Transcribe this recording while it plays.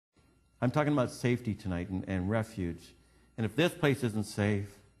I'm talking about safety tonight and refuge. And if this place isn't safe,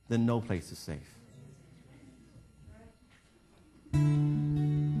 then no place is safe.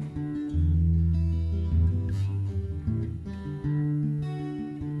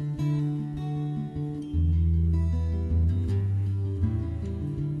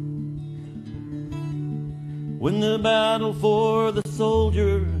 When the battle for the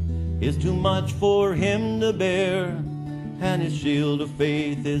soldier is too much for him to bear, and his shield of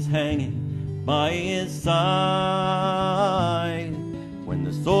faith is hanging by his side, when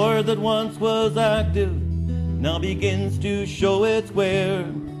the sword that once was active now begins to show its wear,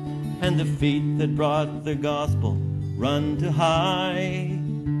 and the feet that brought the gospel run to hide,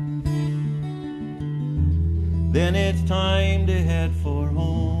 then it's time to head for home.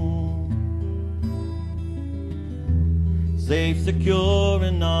 Safe, secure,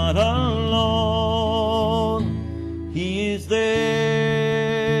 and not alone. He is there.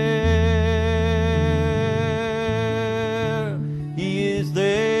 He is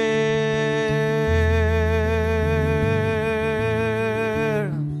there.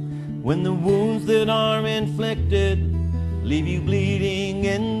 When the wounds that are inflicted leave you bleeding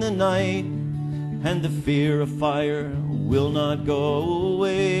in the night, and the fear of fire will not go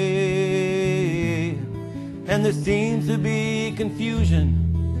away, and there seems to be confusion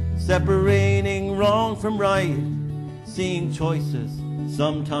separating wrong from right, seeing choices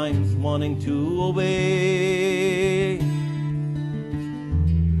sometimes wanting to obey.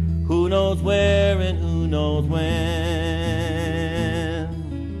 Who knows where and who knows when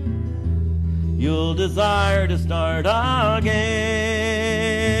you'll desire to start again,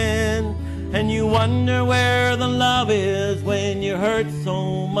 and you wonder where the love is when you hurt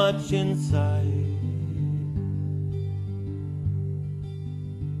so much inside.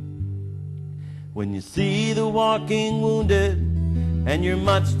 When you see the walking wounded and you're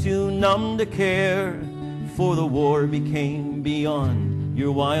much too numb to care, for the war became beyond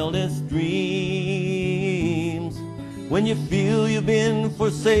your wildest dreams. When you feel you've been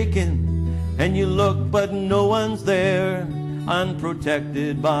forsaken and you look but no one's there,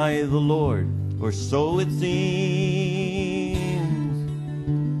 unprotected by the Lord, or so it seems,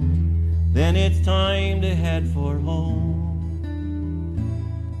 then it's time to head for home.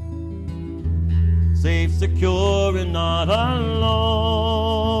 Safe, secure, and not alone.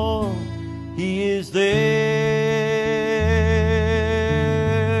 He is there.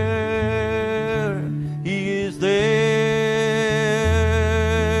 He is there.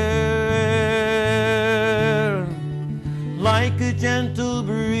 Like a gentle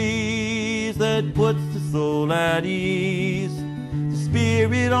breeze that puts the soul at ease, the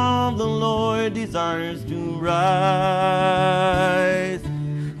Spirit of the Lord desires to rise,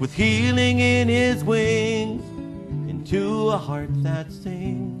 with healing in his wings, into a heart that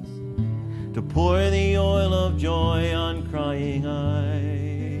sings, to pour the oil of joy on crying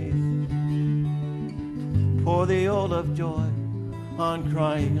eyes. Pour the oil of joy on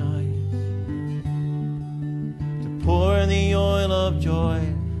crying eyes. To pour the oil of joy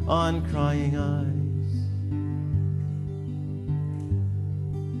on crying eyes.